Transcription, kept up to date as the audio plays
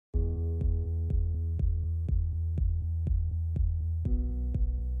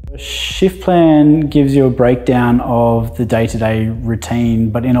A shift plan gives you a breakdown of the day-to-day routine,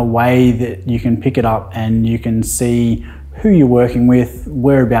 but in a way that you can pick it up and you can see who you're working with,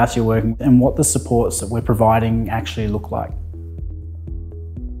 whereabouts you're working, and what the supports that we're providing actually look like.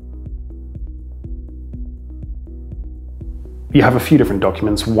 You have a few different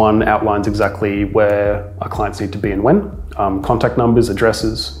documents. One outlines exactly where our clients need to be and when, contact numbers,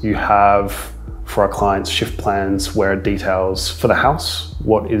 addresses. You have, for our clients, shift plans where it details for the house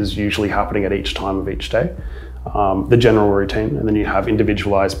what is usually happening at each time of each day, the general routine, and then you have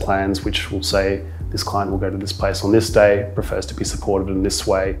individualized plans which will say this client will go to this place on this day, prefers to be supported in this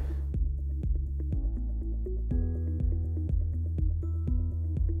way.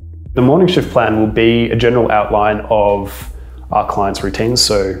 The morning shift plan will be a general outline of our clients' routines,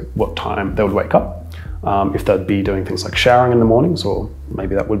 so what time they would wake up, if they'd be doing things like showering in the mornings, or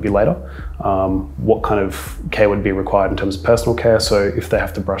maybe that would be later, what kind of care would be required in terms of personal care, so if they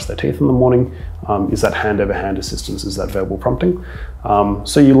have to brush their teeth in the morning, is that hand-over-hand assistance, is that verbal prompting?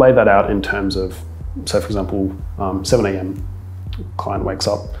 So you lay that out in terms of, so for example, 7 a.m, client wakes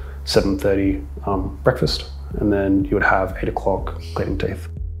up, 7:30 breakfast, and then you would have 8 o'clock cleaning teeth.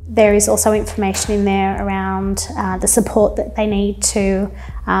 There is also information in there around the support that they need to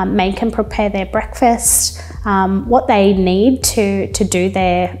make and prepare their breakfast, what they need to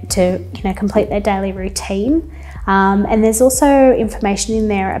complete their daily routine. And there's also information in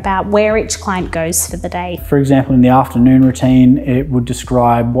there about where each client goes for the day. For example, in the afternoon routine, it would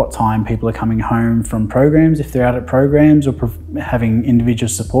describe what time people are coming home from programs, if they're out at programs or having individual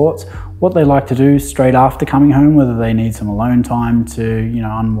supports, what they like to do straight after coming home, whether they need some alone time to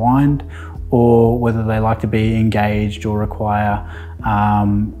unwind, or whether they like to be engaged or require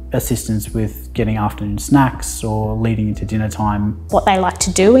assistance with getting afternoon snacks or leading into dinner time. What they like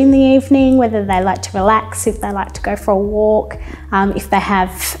to do in the evening, whether they like to relax, if they like to go for a walk, if they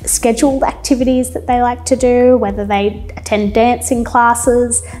have scheduled activities that they like to do, whether they attend dancing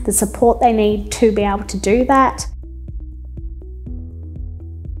classes, the support they need to be able to do that.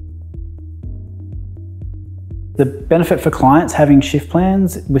 The benefit for clients having shift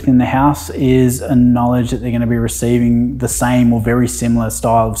plans within the house is a knowledge that they're going to be receiving the same or very similar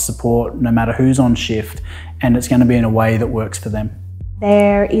style of support no matter who's on shift, and it's going to be in a way that works for them.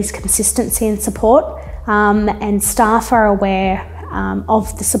 There is consistency in support, and staff are aware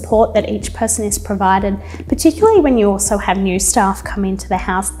of the support that each person is provided, particularly when you also have new staff come into the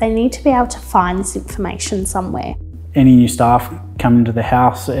house. They need to be able to find this information somewhere. Any new staff come into the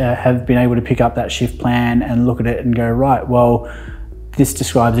house have been able to pick up that shift plan and look at it and go, right, well, this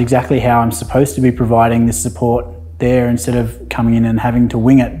describes exactly how I'm supposed to be providing this support there, instead of coming in and having to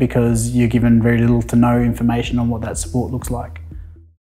wing it because you're given very little to no information on what that support looks like.